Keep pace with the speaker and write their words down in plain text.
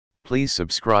Please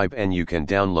subscribe and you can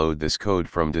download this code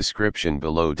from description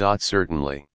below.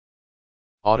 Certainly.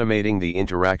 Automating the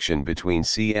interaction between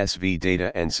CSV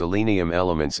data and Selenium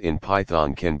elements in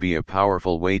Python can be a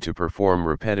powerful way to perform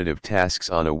repetitive tasks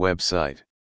on a website.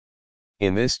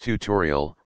 In this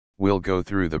tutorial, we'll go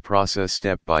through the process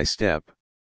step by step.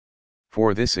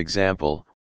 For this example,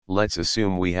 let's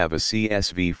assume we have a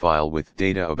CSV file with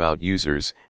data about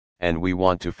users, and we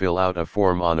want to fill out a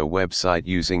form on a website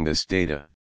using this data.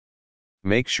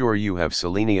 Make sure you have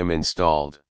Selenium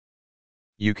installed.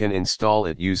 You can install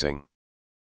it using: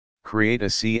 create a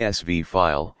CSV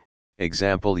file,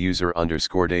 example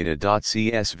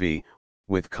user_data.csv,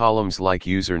 with columns like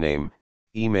username,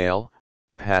 email,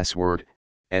 password,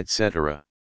 etc.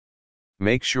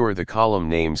 Make sure the column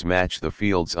names match the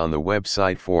fields on the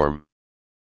website form.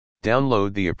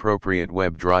 Download the appropriate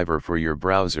web driver for your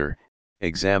browser,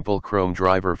 example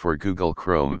chromedriver for Google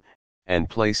Chrome, and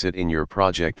place it in your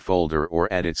project folder or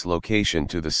add its location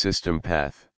to the system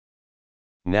path.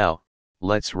 Now,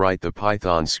 let's write the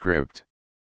Python script.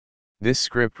 This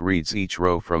script reads each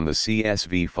row from the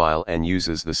CSV file and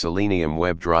uses the Selenium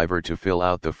WebDriver to fill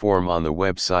out the form on the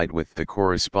website with the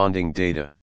corresponding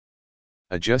data.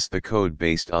 Adjust the code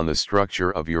based on the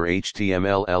structure of your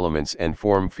HTML elements and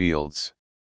form fields.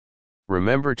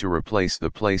 Remember to replace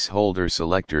the placeholder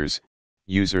selectors,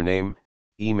 username,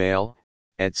 email,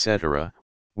 etc.,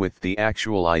 with the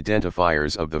actual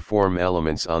identifiers of the form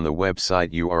elements on the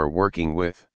website you are working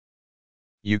with.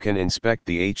 You can inspect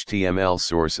the HTML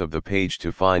source of the page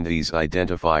to find these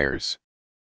identifiers.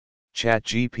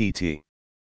 ChatGPT.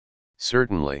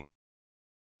 Certainly.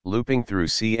 Looping through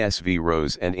CSV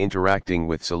rows and interacting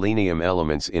with Selenium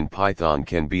elements in Python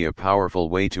can be a powerful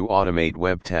way to automate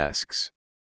web tasks.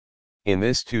 In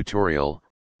this tutorial,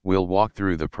 we'll walk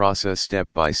through the process step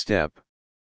by step.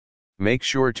 Make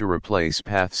sure to replace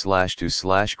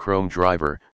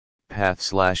path/to/chromedriver,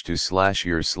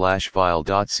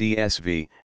 path/to/your/file.csv,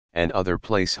 and other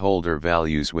placeholder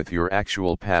values with your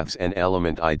actual paths and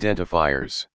element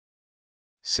identifiers.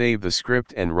 Save the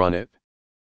script and run it.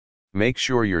 Make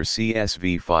sure your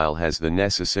CSV file has the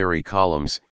necessary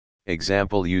columns,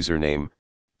 example username,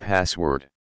 password.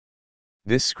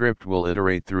 This script will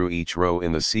iterate through each row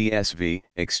in the CSV,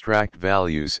 extract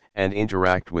values, and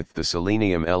interact with the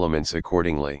Selenium elements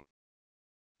accordingly.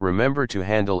 Remember to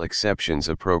handle exceptions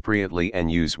appropriately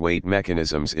and use wait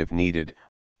mechanisms if needed,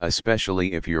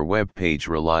 especially if your web page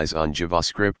relies on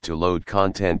JavaScript to load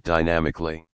content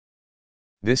dynamically.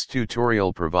 This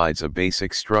tutorial provides a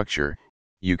basic structure.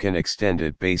 You can extend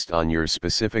it based on your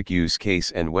specific use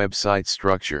case and website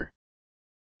structure.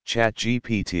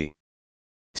 ChatGPT.